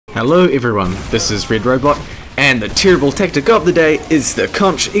Hello everyone, this is Red Robot, and the terrible tactic of the day is the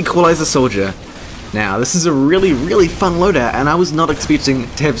Conch Equalizer Soldier. Now, this is a really fun loadout, and I was not expecting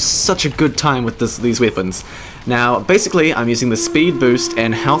to have such a good time with these weapons. Now, basically, I'm using the speed boost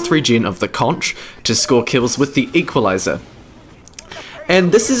and health regen of the Conch to score kills with the Equalizer.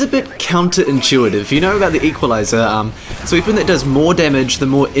 And this is a bit counterintuitive. You know about the Equalizer, it's a weapon that does more damage the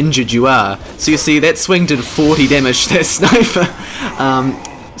more injured you are. So you see, that swing did 40 damage to that sniper.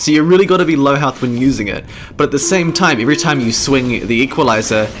 So you really got to be low health when using it. But at the same time, every time you swing the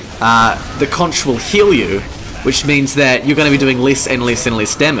Equalizer, the Conch will heal you, which means that you're going to be doing less and less and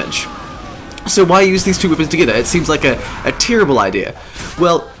less damage. So why use these two weapons together? It seems like a terrible idea.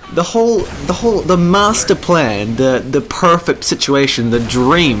 Well, the master plan, the perfect situation, the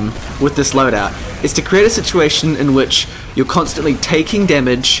dream with this loadout is to create a situation in which you're constantly taking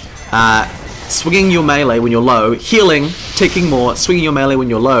damage, swinging your melee when you're low, healing, taking more, swinging your melee when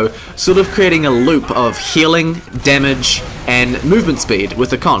you're low, sort of creating a loop of healing, damage, and movement speed with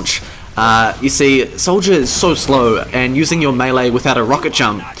the Conch. You see, Soldier is so slow, and using your melee without a rocket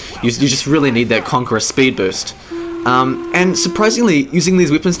jump, you just really need that Conqueror speed boost. And surprisingly, using these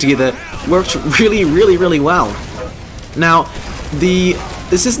weapons together worked really well. Now,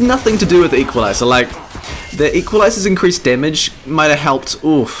 this has nothing to do with the Equalizer. Like, the Equalizer's increased damage might have helped,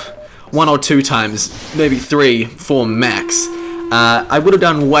 1 or 2 times, maybe 3, 4 max. I would have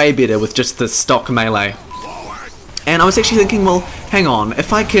done way better with just the stock melee. And I was actually thinking, well, hang on,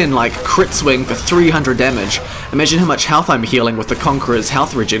 if I can like crit swing for 300 damage, imagine how much health I'm healing with the Conqueror's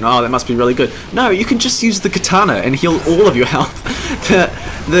health regen. Oh, that must be really good. No, you can just use the katana and heal all of your health.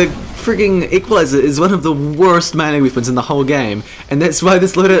 The frigging Equalizer is one of the worst melee weapons in the whole game, and that's why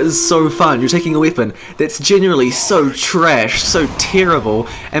this loadout is so fun. You're taking a weapon that's generally so trash, so terrible,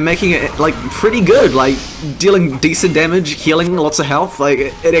 and making it like pretty good, like dealing decent damage, healing lots of health. Like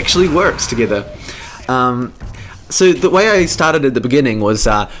it actually works together. So the way I started at the beginning was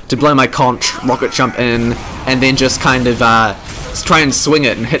to blow my Conch, rocket jump in, and then just kind of try and swing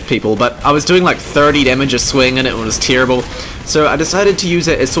it and hit people, but I was doing like 30 damage a swing and it was terrible. So I decided to use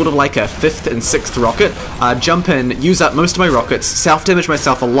it as sort of like a 5th and 6th rocket, jump in, use up most of my rockets, self-damage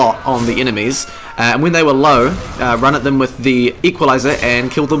myself a lot on the enemies, and when they were low, run at them with the Equalizer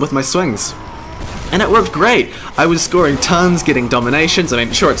and kill them with my swings. And it worked great. I was scoring tons, getting dominations. I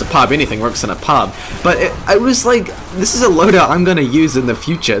mean, sure, it's a pub, anything works in a pub, but I was like, this is a loadout I'm going to use in the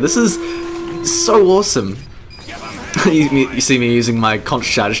future. This is so awesome. You see me using my Conch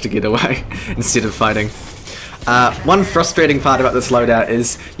charge to get away instead of fighting. One frustrating part about this loadout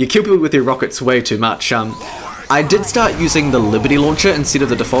is you kill people with your rockets way too much. I did start using the Liberty launcher instead of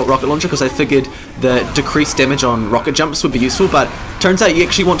the default rocket launcher because I figured the decreased damage on rocket jumps would be useful, but turns out you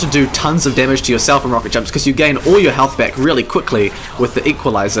actually want to do tons of damage to yourself on rocket jumps because you gain all your health back really quickly with the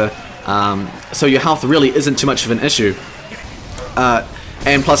Equalizer, so your health really isn't too much of an issue.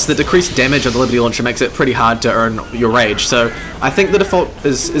 And plus the decreased damage of the Liberty launcher makes it pretty hard to earn your rage, so I think the default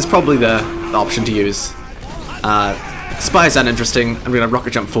is probably the option to use. Spy's uninteresting. I'm gonna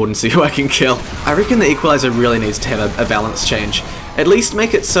rocket jump forward and see who I can kill. I reckon the Equalizer really needs to have a balance change. At least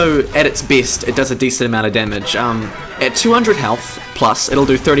make it so at its best it does a decent amount of damage. At 200 health plus, it'll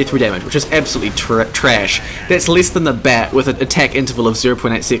do 33 damage, which is absolutely trash. That's less than the bat with an attack interval of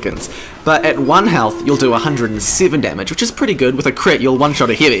 0.8 seconds. But at 1 health, you'll do 107 damage, which is pretty good. With a crit, you'll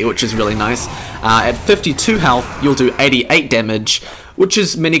one-shot a heavy, which is really nice. At 52 health, you'll do 88 damage, which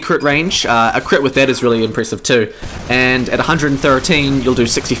is mini crit range. A crit with that is really impressive too. And at 113, you'll do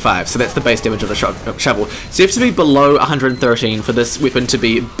 65, so that's the base damage of the shovel. So you have to be below 113 for this weapon to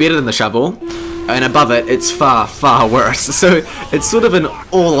be better than the shovel, and above it, it's far worse. So it's sort of an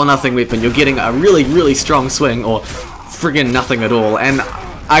all or nothing weapon. You're getting a really strong swing, or friggin' nothing at all. And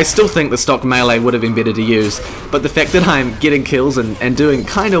I still think the stock melee would have been better to use, but the fact that I'm getting kills and doing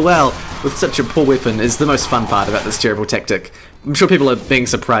kinda well with such a poor weapon is the most fun part about this terrible tactic. I'm sure people are being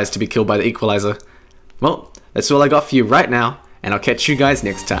surprised to be killed by the Equalizer. Well, that's all I got for you right now, and I'll catch you guys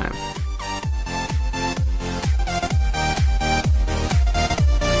next time.